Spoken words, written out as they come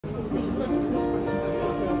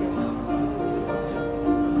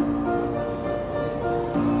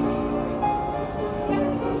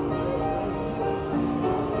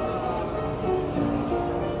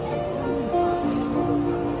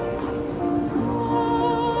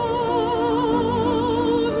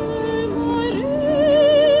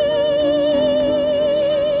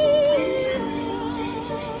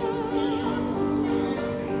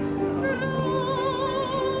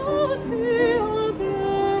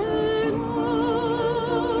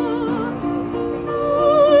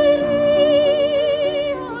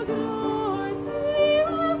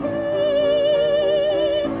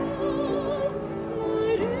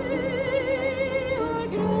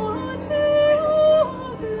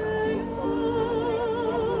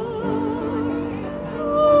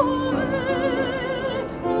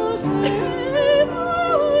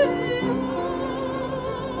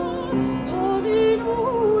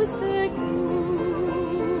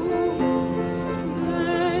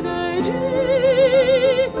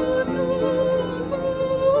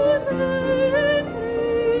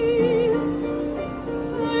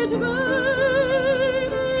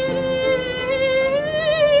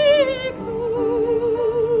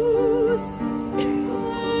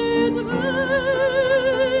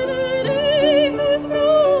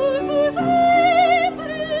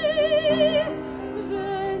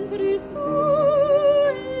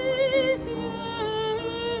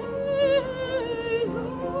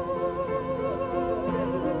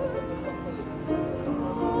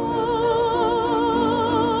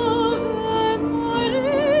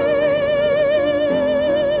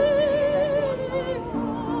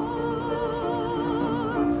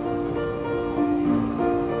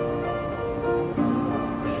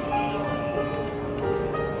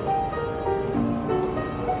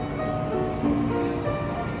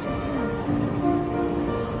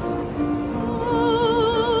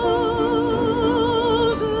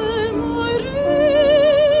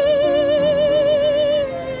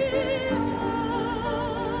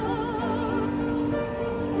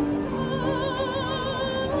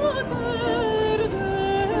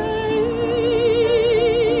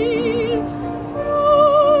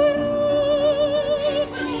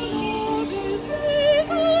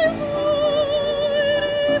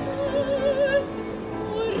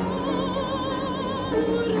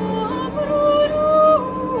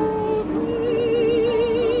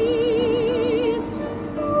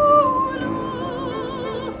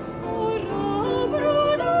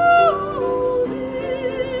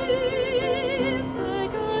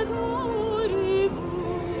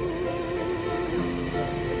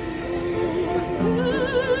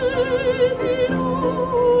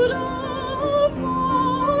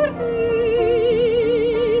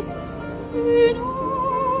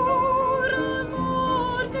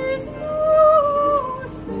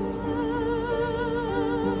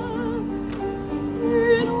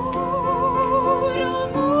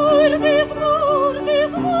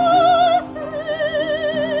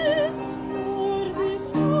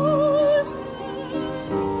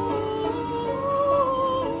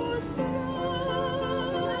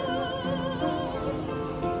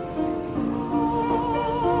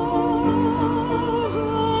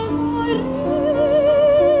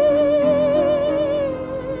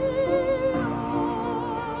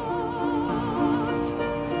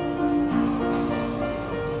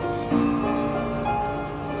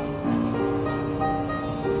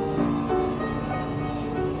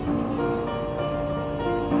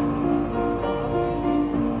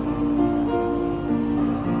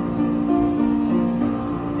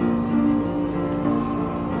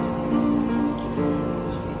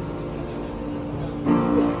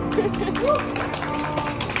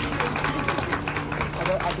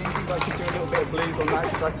blues on that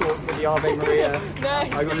because I thought for the Ave Maria,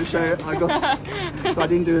 nice. I got to show it. So I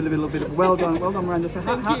didn't do a little bit of. Well done, Miranda. So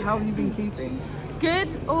how have you been keeping? Good,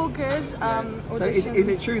 all good. So is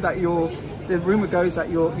it true that the rumour goes that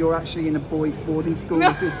you're actually in a boys' boarding school? No.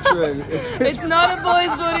 Is this true? It's not a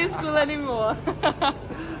boys' boarding school anymore.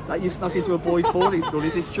 That you snuck into a boys' boarding school.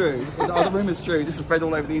 Is this true? Are the rumours true? This is spread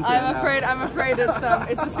all over the internet. I'm afraid it's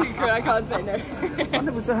a secret. I can't say no.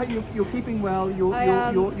 Wonderful. So you're keeping well.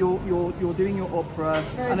 You're doing your opera,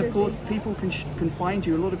 very and of busy. course people can find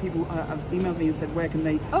you. A lot of people have emailed me and said where can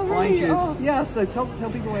they find really? you? Oh. Yeah. So tell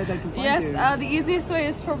people where they can find you. Yes. The easiest way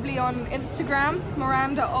is probably on Instagram,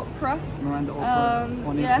 Miranda Opera. Miranda Opera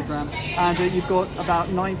on Instagram, and you've got about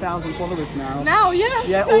 9,000 followers now. Now, yeah.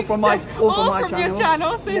 Yeah, all from my all from channel. Your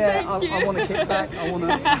channel. So yeah, thank you. I want to kick back. I want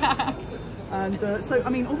to. And so, I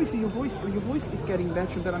mean, obviously your voice is getting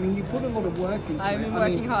better, but I mean, you put a lot of work into it. I've been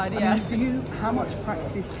working hard, yeah. I mean, how much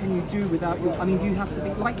practice can you do without your, I mean, do you have to be,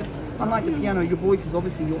 unlike the piano, your voice is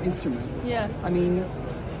obviously your instrument. Yeah. I mean,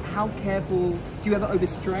 how careful, do you ever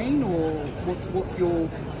overstrain, or what's your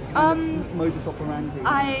modus operandi?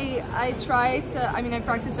 I try to, I mean, I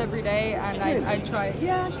practice every day, and I try.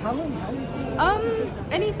 Yeah, how long?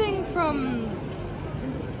 Anything from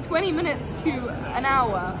 20 minutes to an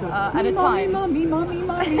hour at a time.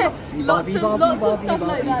 Lots of stuff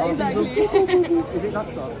like that, exactly. Is it that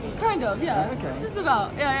stuff? Kind of, yeah. Okay. Just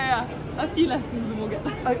about, yeah. A few lessons and we'll get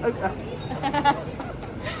there.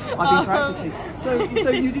 I've been practicing.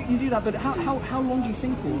 So you do that, but how long do you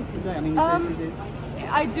sing for a day? I mean, is it...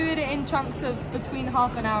 I do it in chunks of between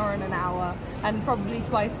half an hour and an hour, and probably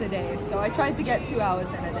twice a day. So I try to get 2 hours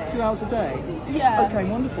in a day. 2 hours a day? Yeah. Okay,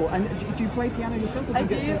 wonderful. And do you play piano yourself? Or I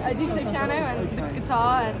do play piano and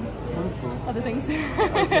guitar and other things.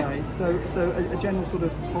 Okay, so a general sort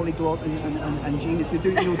of polyglot and genius. You're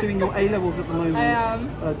doing your A-levels at the moment. I am.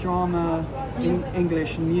 Drama,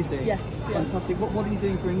 English and music. Yes. Fantastic. What are you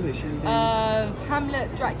doing for English?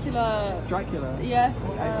 Hamlet, Dracula. Dracula? Yes.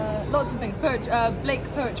 Lots of things. Blake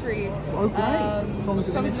poetry. Oh, great. Songs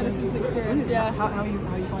of Innocence experience, yeah. How are you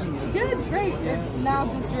finding it? Good, great. It's now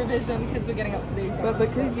just revision because we're getting up to these.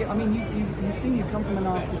 But clearly, I mean, you seem you come from an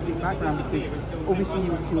artistic background, because obviously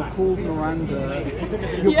you're called Miranda,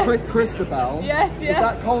 you're Christabel. Yes, yeah. Is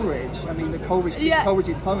that Coleridge? I mean, the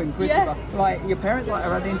Coleridge's poem, Christabel. Yeah. Like, your parents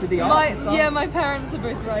are into the arts and stuff? Yeah, my parents are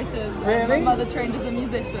both writers. Really? My mother trained as a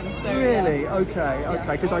musician, so really? yeah.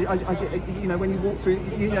 Okay. Because I, you know, when you walk through,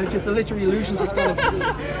 you know, just the literary illusions just kind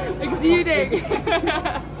of exuding.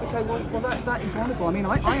 Okay, well that is wonderful. I mean,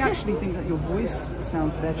 I actually think that your voice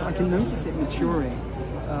sounds better. I can notice it maturing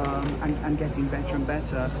and getting better and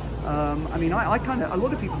better. I mean, I kind of, a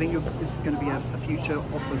lot of people think you're just going to be a future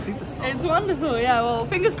opera superstar. It's wonderful, yeah, well,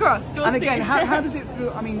 fingers crossed. We'll and again, see. how does it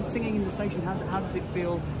feel, I mean, singing in the station, how does it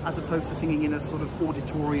feel as opposed to singing in a sort of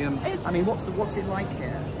auditorium? I mean, what's it like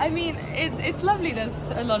here? I mean, it's lovely. There's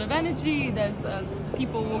a lot of energy, there's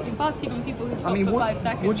people walking past, even people who stop for 5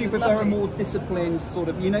 seconds. Would you prefer a more disciplined sort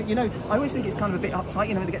of, you know, I always think it's kind of a bit uptight,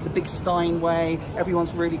 you know, to get the big Steinway,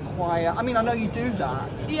 everyone's really quiet. I mean, I know you do that.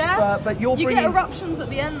 Yeah. But you get eruptions at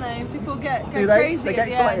the end though. People get crazy. They get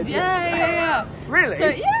excited. Yeah. Really? So,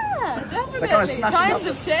 yeah, definitely. Times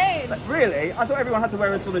have changed. Really? I thought everyone had to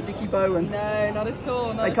wear a sort of dicky bow and... No, not at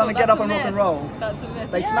all. They kind of get up and rock and roll. That's a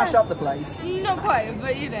myth. They smash up the place. Not quite,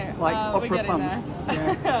 but you know, like we're opera getting there.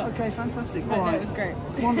 Yeah. Okay, fantastic. All right. No, it was great.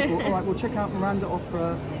 Wonderful. All right, we'll check out Miranda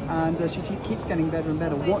Opera, and she keeps getting better and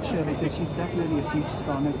better. Watch her, because she's definitely a future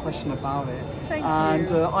star, no question about it. Thank you.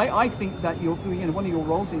 And I think that one of your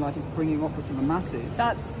roles in life is bringing opera to the masses.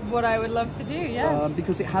 That's what I would love to do, yeah.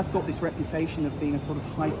 Because it has got this reputation of being a sort of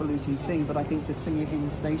highfalutin thing, but I think just singing it in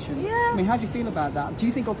the station. Yeah. I mean, how do you feel about that? Do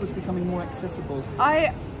you think opera is becoming more accessible?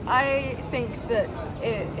 I think that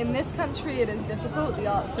in this country it is difficult. The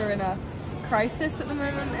arts are in a crisis at the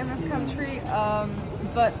moment in this country.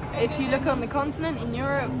 But if you look on the continent, in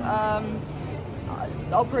Europe,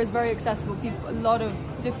 opera is very accessible. A lot of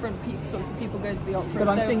different sorts of people go to the opera. But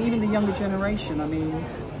I'm saying even the younger generation, I mean...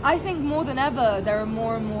 I think more than ever there are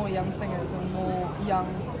more and more young singers and more young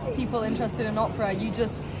people interested in opera. You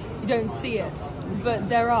don't see it, but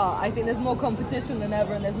there are. I think there's more competition than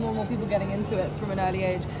ever, and there's more and more people getting into it from an early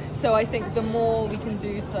age. So I think the more we can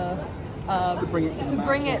do to bring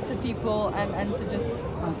it to people and to just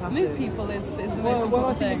move people is the most important thing. Well,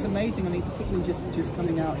 I think it's amazing. I mean, particularly just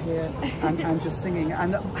coming out here and just singing.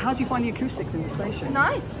 And how do you find the acoustics in the station?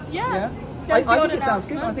 Nice. Yeah. I think it sounds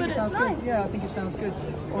good. I think it sounds good. Nice. Yeah, I think it sounds good.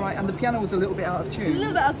 All right, and the piano was a little bit out of tune. It's a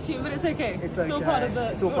little bit out of tune, but it's okay. It's okay.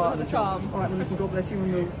 It's all part of the charm. All right, well, listen, God bless you,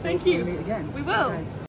 and we'll meet again. We will. Okay.